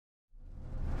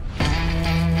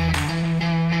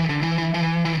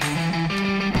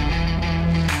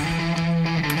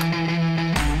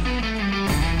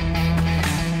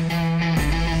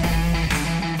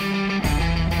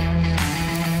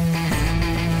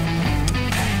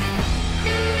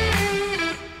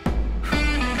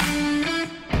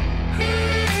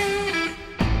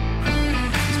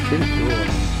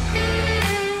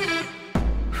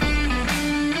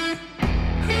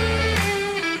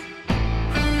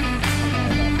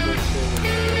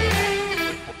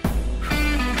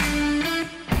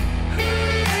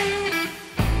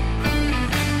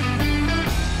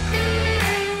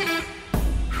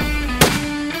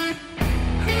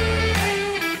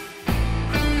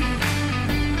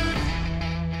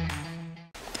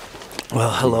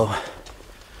Well, hello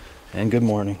and good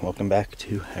morning. Welcome back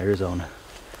to Arizona.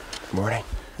 Morning.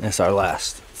 And it's our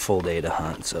last full day to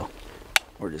hunt, so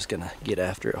we're just gonna get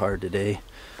after it hard today.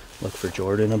 Look for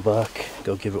Jordan a buck.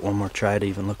 Go give it one more try to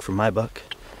even look for my buck.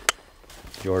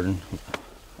 Jordan,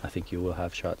 I think you will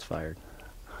have shots fired.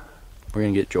 We're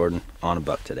gonna get Jordan on a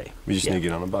buck today. We just need to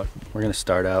get on a buck. We're gonna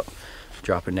start out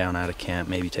dropping down out of camp,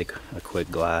 maybe take a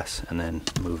quick glass, and then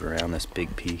move around this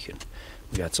big peak. And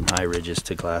we got some high ridges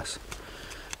to glass.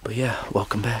 But yeah,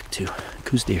 welcome back to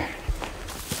Coues Deer.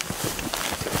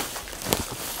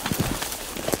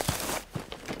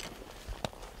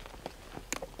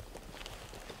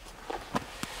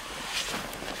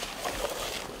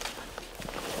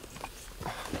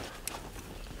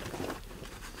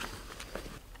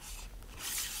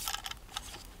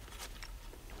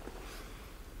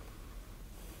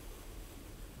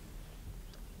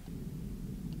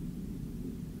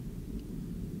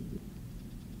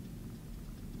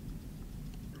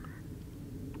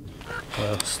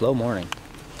 Well, slow morning,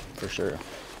 for sure.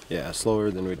 Yeah,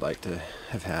 slower than we'd like to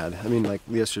have had. I mean, like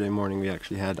yesterday morning, we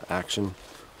actually had action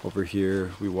over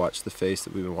here. We watched the face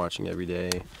that we've been watching every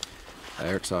day.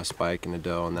 Eric saw a spike and a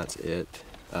doe, and that's it.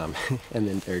 And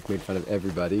then Eric made fun of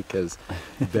everybody because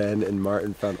Ben and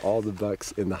Martin found all the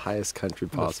bucks in the highest country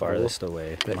possible. The farthest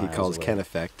away. That he calls Ken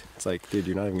effect. It's like, dude,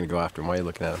 you're not even going to go after him. Why are you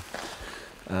looking at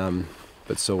him?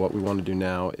 But so what we want to do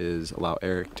now is allow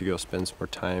Eric to go spend some more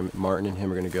time. Martin and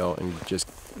him are going to go and just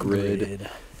grid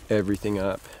everything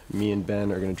up. Me and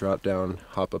Ben are going to drop down,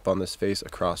 hop up on this face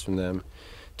across from them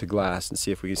to glass and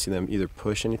see if we can see them either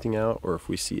push anything out or if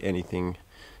we see anything,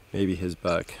 maybe his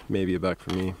buck, maybe a buck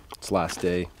for me. It's last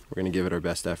day. We're going to give it our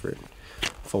best effort.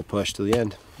 Full push to the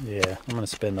end. Yeah, I'm going to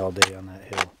spend all day on that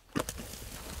hill.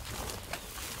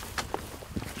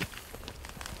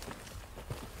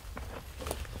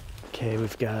 Okay,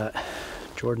 we've got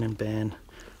Jordan and Ben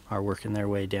are working their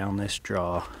way down this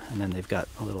draw, and then they've got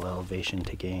a little elevation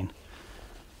to gain.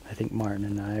 I think Martin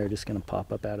and I are just going to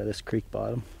pop up out of this creek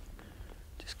bottom.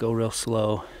 Just go real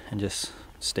slow and just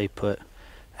stay put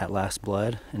at last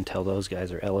blood until those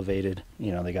guys are elevated.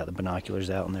 You know, they got the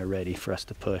binoculars out and they're ready for us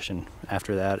to push, and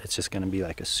after that it's just going to be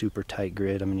like a super tight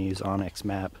grid. I'm going to use OnX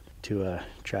map to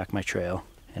track my trail,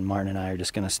 and Martin and I are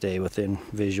just going to stay within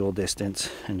visual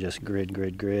distance and just grid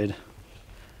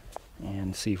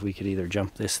and see if we could either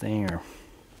jump this thing or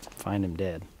find him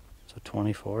dead. So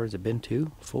 24, has it been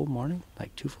two full morning?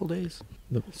 Like 2 full days?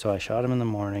 So I shot him in the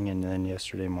morning, and then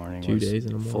yesterday morning 2 was days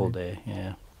in a morning. Full day,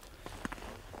 yeah.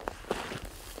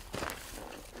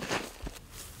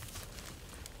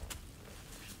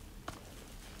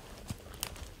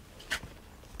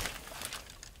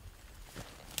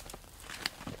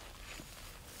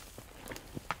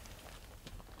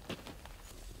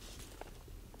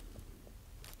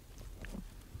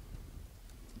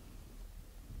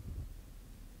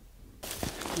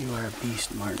 You are a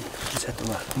beast, Martin. Is that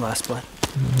the last blood?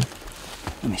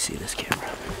 Mm-hmm. Let me see this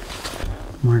camera.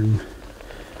 Martin,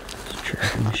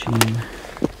 tracking machine.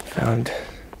 Found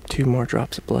 2 more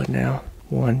drops of blood now.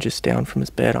 One just down from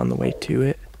his bed on the way to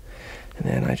it. And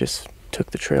then I just took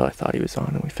the trail I thought he was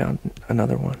on and we found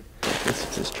another one. This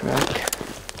is his track,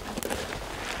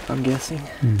 I'm guessing.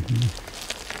 Mm-hmm.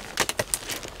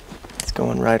 It's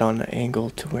going right on the angle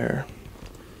to where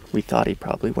we thought he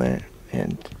probably went.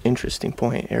 And interesting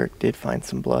point, Eric did find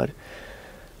some blood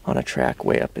on a track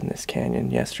way up in this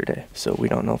canyon yesterday. So we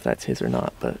don't know if that's his or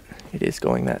not, but it is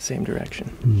going that same direction.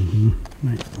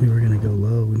 Mm-hmm. We were going to go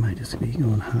low. We might just be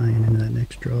going high and into that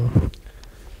next draw.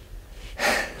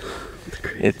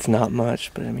 It's not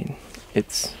much, but I mean,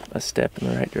 it's a step in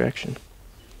the right direction.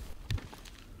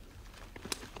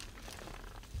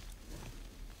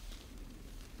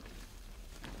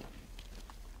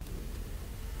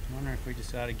 I wonder if we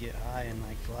just ought to get high and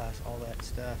like glass all that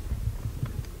stuff.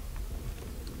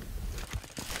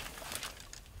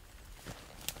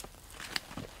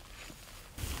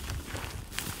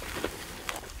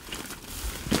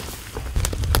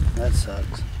 That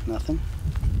sucks. Nothing?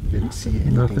 Didn't see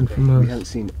anything. Nothing from us. We haven't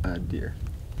seen a deer.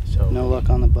 So no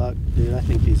luck on the buck, dude. I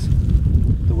think he's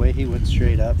the way he went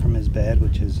straight up from his bed,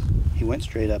 which is he went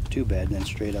straight up to bed and then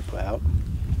straight up out.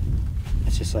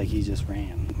 It's just like he just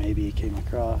ran. Maybe he came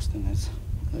across and is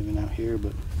living out here,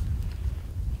 but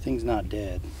the thing's not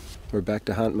dead. We're back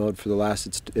to hunt mode for the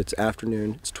last. It's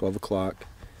afternoon. It's 12 o'clock.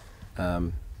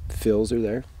 Fills are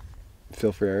there.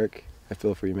 Fill for Eric. I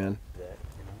feel for you, man. That,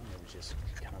 it was just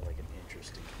kind of like an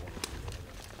interesting point.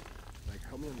 Like,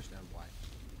 help me understand why.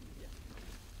 Yeah.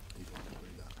 You don't know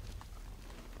what that.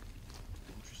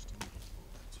 Interesting.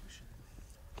 That's for sure.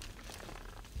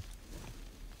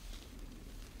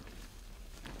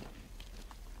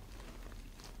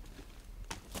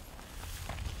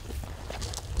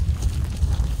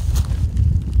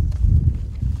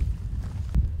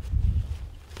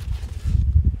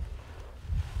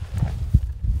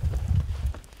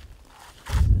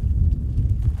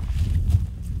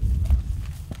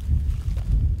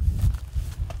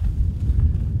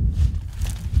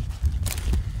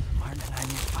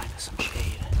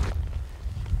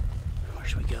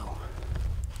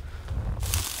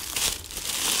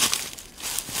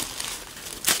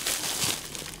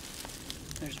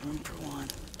 there's room for one.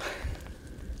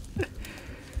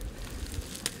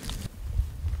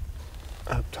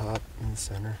 Up top in the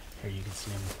center. Here, you can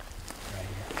see him right here.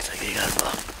 Looks like he got a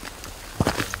buck.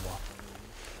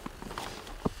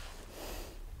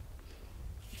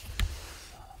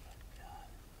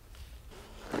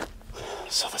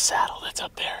 So the saddle that's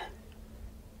up there,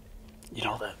 you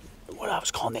know, what I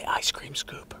was calling the ice cream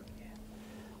scoop.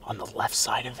 On the left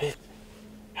side of it,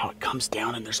 how it comes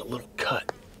down and there's a little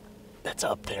cut that's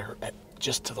up there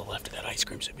just to the left of that ice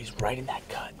cream scoop. He's right in that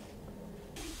cut.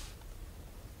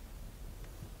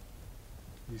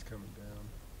 He's coming down.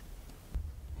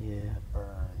 Yeah,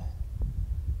 burn.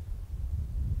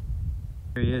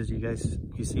 Here he is.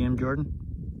 You see him, Jordan?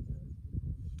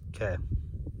 Okay.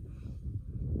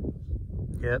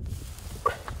 Yep.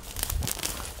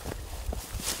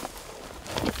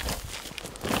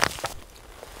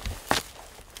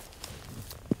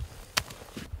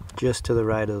 Just to the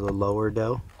right of the lower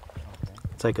doe. Okay.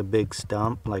 It's like a big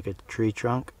stump, like a tree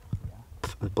trunk.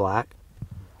 Yeah. Black.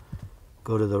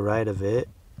 Go to the right of it.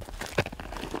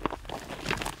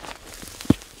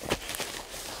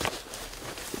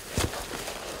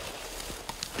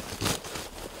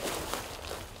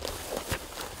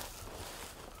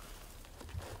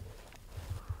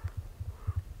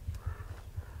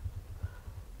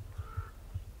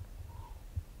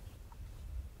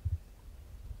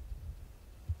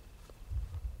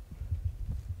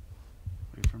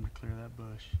 Wait for him to clear that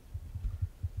bush.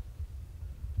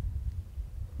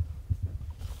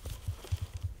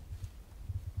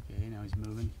 Okay, now he's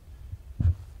moving.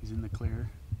 He's in the clear.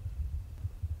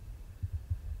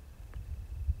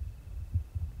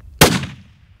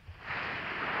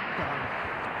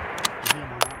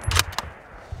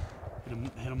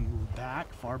 Hit him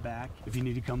back, far back. If you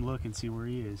need to come look and see where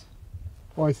he is.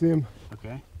 Oh, I see him.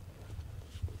 Okay.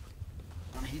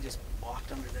 He just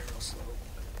walked under there real slow.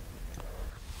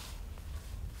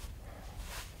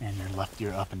 And your left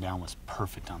ear up and down was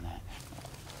perfect on that.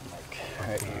 Like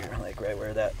right here, like right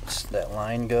where that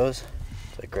line goes.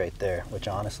 It's like right there, which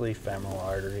honestly, femoral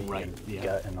artery and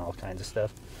gut and all kinds of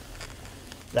stuff.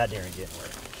 That deer ain't getting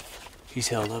work. He's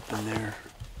held up in there.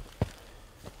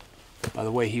 By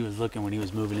the way he was looking when he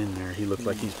was moving in there, he looked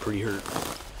like he's pretty hurt.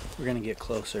 We're gonna get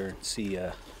closer and see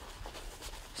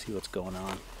what's going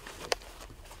on.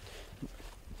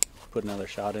 Put another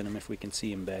shot in him if we can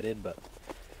see him bedded, but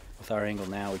with our angle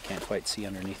now we can't quite see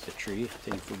underneath the tree. I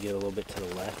think if we get a little bit to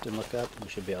the left and look up, we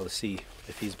should be able to see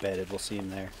if he's bedded. We'll see him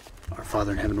there. Our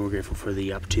Father in Heaven, we're grateful for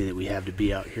the opportunity that we have to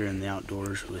be out here in the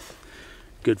outdoors with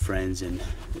good friends and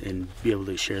be able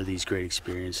to share these great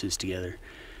experiences together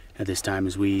at this time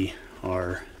as we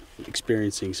are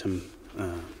experiencing some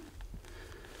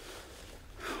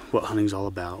what hunting's all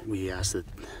about. We ask that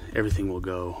everything will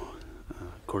go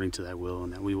according to thy will,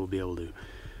 and that we will be able to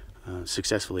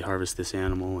successfully harvest this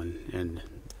animal and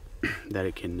that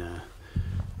it can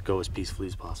go as peacefully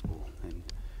as possible. And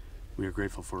we are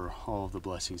grateful for all of the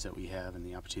blessings that we have and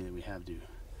the opportunity that we have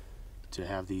to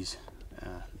have these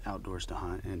outdoors to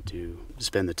hunt and to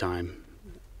spend the time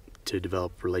to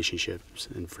develop relationships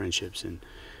and friendships, and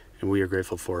we are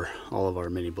grateful for all of our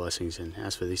many blessings and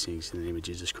ask for these things in the name of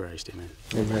Jesus Christ. Amen.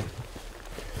 Amen.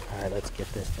 All right, let's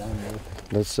get this done, man.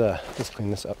 Let's clean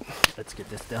this up. Let's get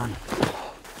this done.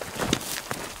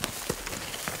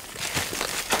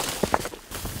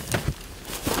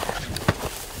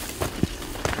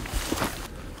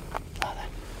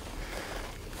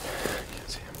 Can't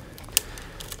see him.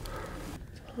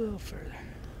 A little further.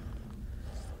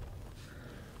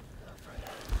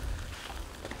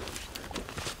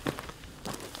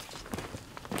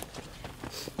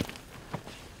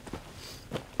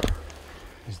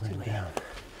 He's laying down.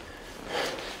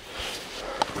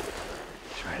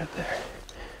 He's right up there.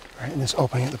 Right in this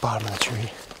opening at the bottom of the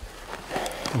tree.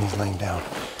 And he's laying down.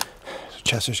 So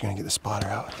Chester's gonna get the spotter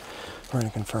out. We're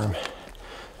gonna confirm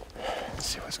and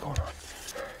see what's going on.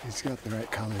 He's got the right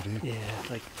color, dude. Yeah,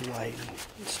 like white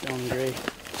and stone gray.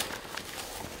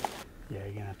 Yeah,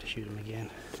 you're gonna have to shoot him again.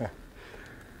 Yeah.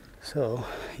 So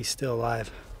he's still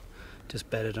alive, just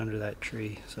bedded under that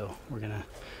tree. So we're gonna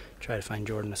try to find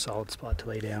Jordan a solid spot to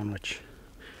lay down, which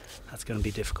that's gonna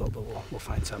be difficult, but we'll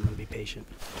find something and be patient.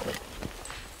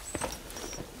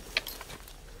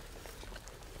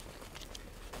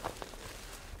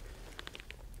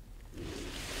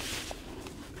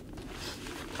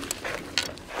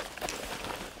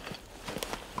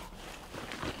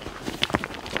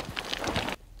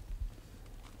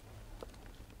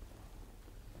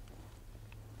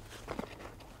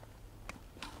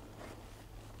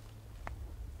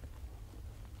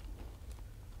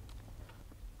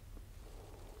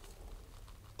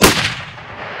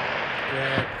 Yeah,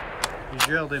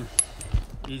 drilled him.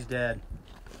 He's dead.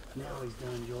 Now he's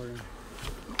done, Jordan.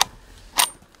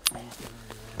 He's done,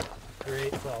 man.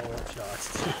 Great follow-up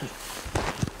shots.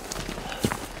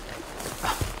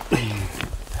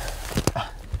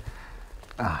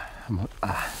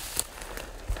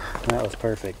 That was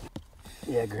perfect.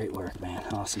 Yeah, great work, man.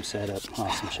 Awesome setup.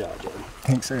 Awesome shot, Jordan.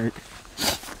 Thanks, Eric.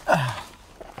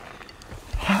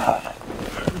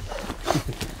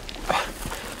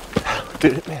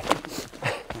 Did it, man.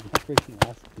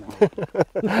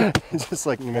 Just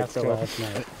like next After last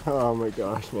night. Oh my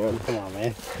gosh, man. Come on,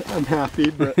 man. I'm happy,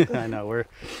 but I know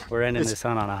we're ending this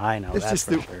hunt on a high note. That's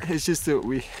for sure. It's just that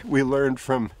we learned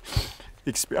from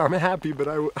experience. I'm happy, but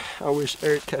I wish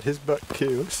Eric had his buck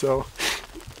too. So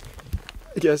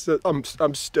I guess that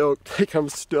I'm stoked. Like I'm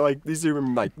still like these are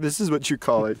like this is what you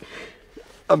call it.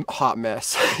 I'm a hot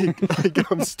mess.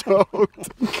 Like I'm stoked.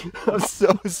 I'm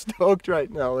so stoked right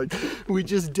now. Like we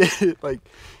just did it. Like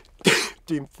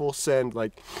team full send.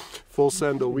 Like full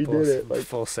sendle. We did it. Like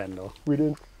full sendle. We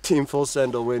did team full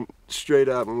sendle. Went straight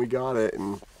up and we got it.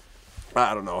 And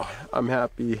I don't know. I'm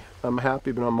happy. I'm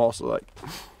happy, but I'm also like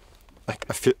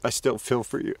I still feel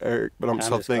for you, Eric. But I'm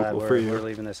so thankful for you. We're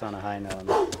leaving this on a high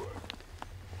note.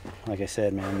 Like I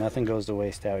said, man, nothing goes to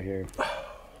waste out here. I'm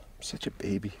such a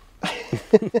baby.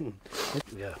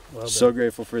 Yeah, well so done.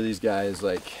 grateful for these guys,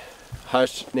 like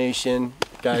Hush Nation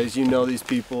guys. You know these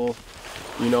people,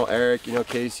 you know Eric, you know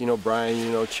Casey, you know Brian,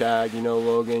 you know Chad, you know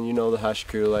Logan, you know the Hush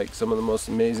crew, like some of the most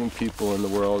amazing people in the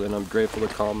world. And I'm grateful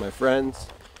to call them my friends,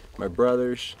 my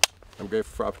brothers. I'm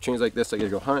grateful for opportunities like this. I get to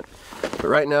go hunt, but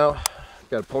right now I've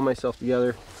got to pull myself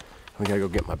together. We gotta go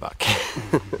get my buck.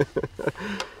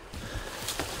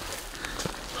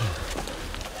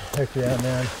 Heck yeah,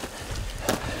 man.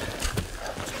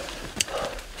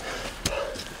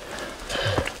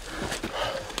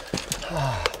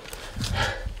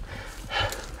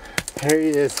 There he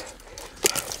is.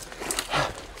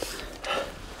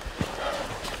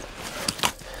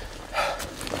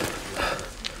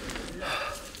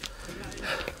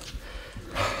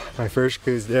 My first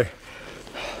Coues there.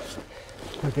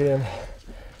 Look at him.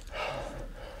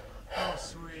 Oh,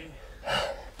 sweet.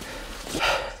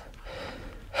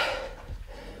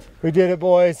 We did it,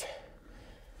 boys.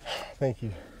 Thank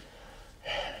you.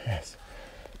 Yes.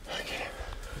 Look at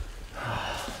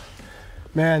him.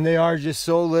 Man, they are just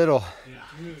so little.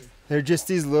 Yeah. They're just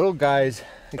these little guys.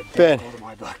 Ben, Go to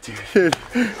my buck, dude. dude,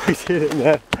 we did it,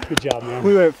 man. Good job, man.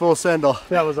 We went full sendle.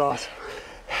 That was awesome.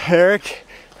 Eric,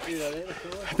 Dude,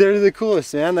 they're the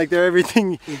coolest, man. Like they're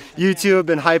everything. You two have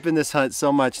been hyping this hunt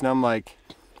so much, and I'm like,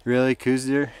 really, Coues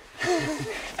deer?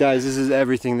 Guys, this is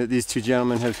everything that these two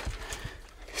gentlemen have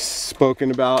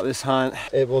spoken about this hunt.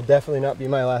 It will definitely not be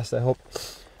my last. I hope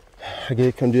I get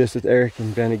to come do this with Eric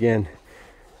and Ben again.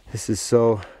 This is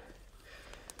so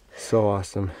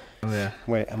awesome. Oh yeah.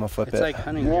 Wait, I'm gonna flip it. it's like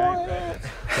hunting giant rabbits.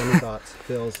 Any thoughts,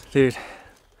 Phil's? Dude,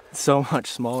 so much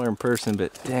smaller in person,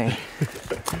 but dang,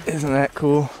 isn't that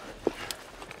cool?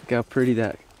 Look how pretty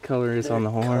that color is on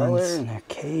the Color horns. and their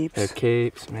capes. Their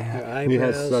capes, man. Their He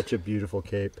eyebrows. has such a beautiful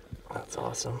cape. That's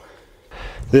awesome.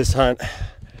 This hunt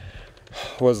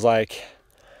was like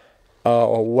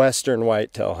a western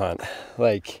whitetail hunt.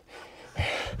 Like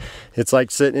it's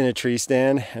like sitting in a tree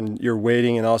stand and you're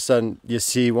waiting and all of a sudden you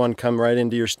see one come right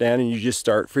into your stand and you just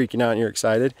start freaking out and you're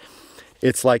excited.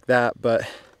 It's like that, but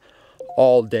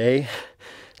all day,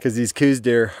 because these Coues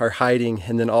deer are hiding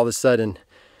and then all of a sudden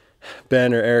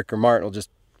Ben or Eric or Martin will just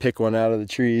pick one out of the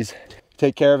trees.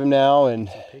 Take care of him now and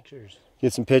Pictures.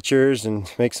 get some pictures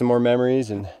and make some more memories.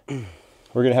 And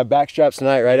we're gonna have back straps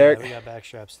tonight, right, Eric? Yeah, we got back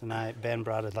straps tonight. Ben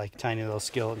brought a like tiny little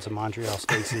skillet and some Montreal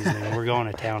steak seasoning, and we're going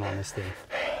to town on this thing.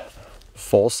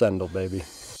 Full sendle, baby.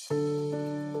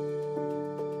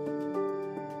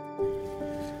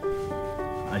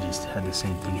 I just had the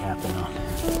same thing happen on.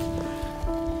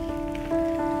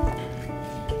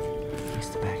 At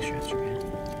least the back straps are good.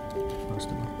 Most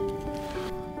of them.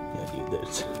 Yeah,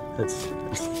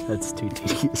 dude, that's too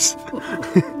tedious.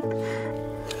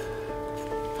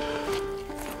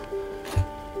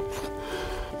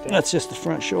 That's just the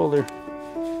front shoulder.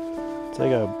 It's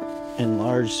like a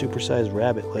enlarged, supersized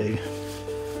rabbit leg.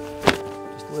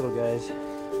 Just little guys.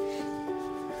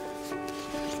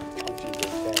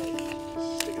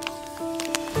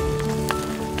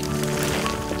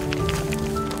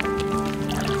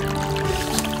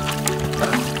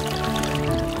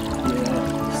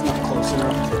 It's not close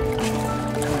enough to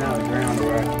come out of the ground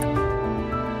where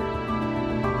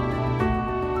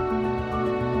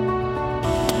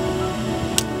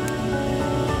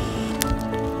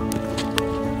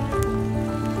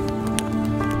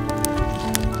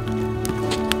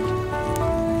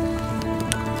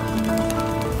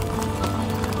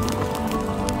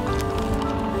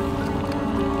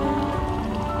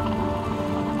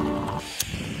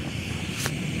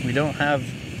we don't have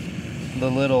the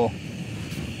little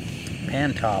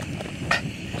pan top.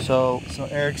 So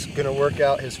Eric's gonna work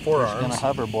out his forearms. he's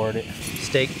gonna hoverboard it.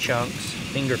 Steak chunks,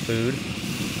 finger food,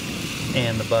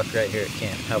 and the buck right here at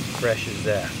camp. How fresh is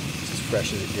that? It's as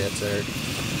fresh as it gets, Eric.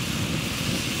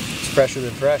 It's fresher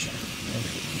than fresh.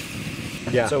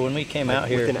 Yeah. So when we came out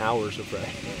here, within hours of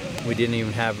fresh. we didn't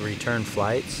even have return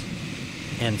flights,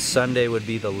 and Sunday would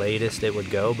be the latest it would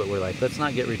go, but we're like, let's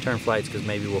not get return flights because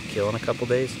maybe we'll kill in a couple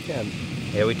days.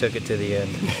 Yeah, we took it to the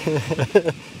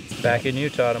end. Back in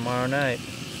Utah tomorrow night.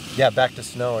 Yeah, back to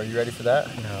snow. Are you ready for that?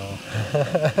 No.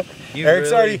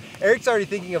 Eric's already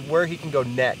thinking of where he can go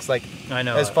next. Like, I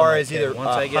know. as far I'm as okay. either Once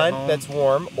I a get hunt home, that's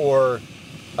warm or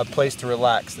a place to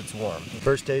relax that's warm.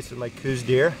 First taste of my Coues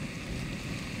deer.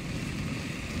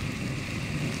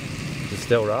 Is it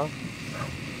still raw?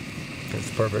 It's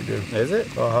perfect, dude. Is it?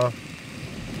 Uh-huh.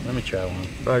 Let me try one.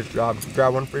 Nice job.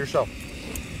 Grab one for yourself.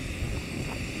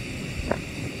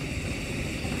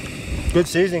 Good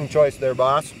seasoning choice there,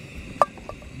 boss.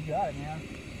 You got it, man.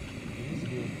 It is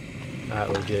good. That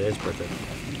was good. It's perfect.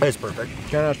 It's perfect.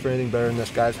 Can't ask for anything better than this,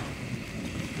 guys.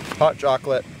 Hot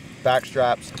chocolate, back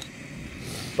straps,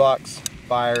 bucks,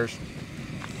 fires.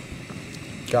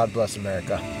 God bless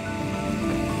America.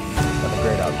 Have a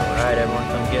great outdoor. All right, everyone,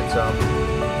 come get some.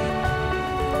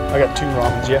 I got 2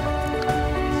 ramens, yeah.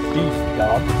 Beef,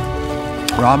 dog.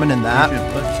 Ramen and that. You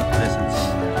should put some this in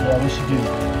some of that. Yeah, we should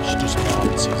do some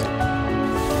ramen season.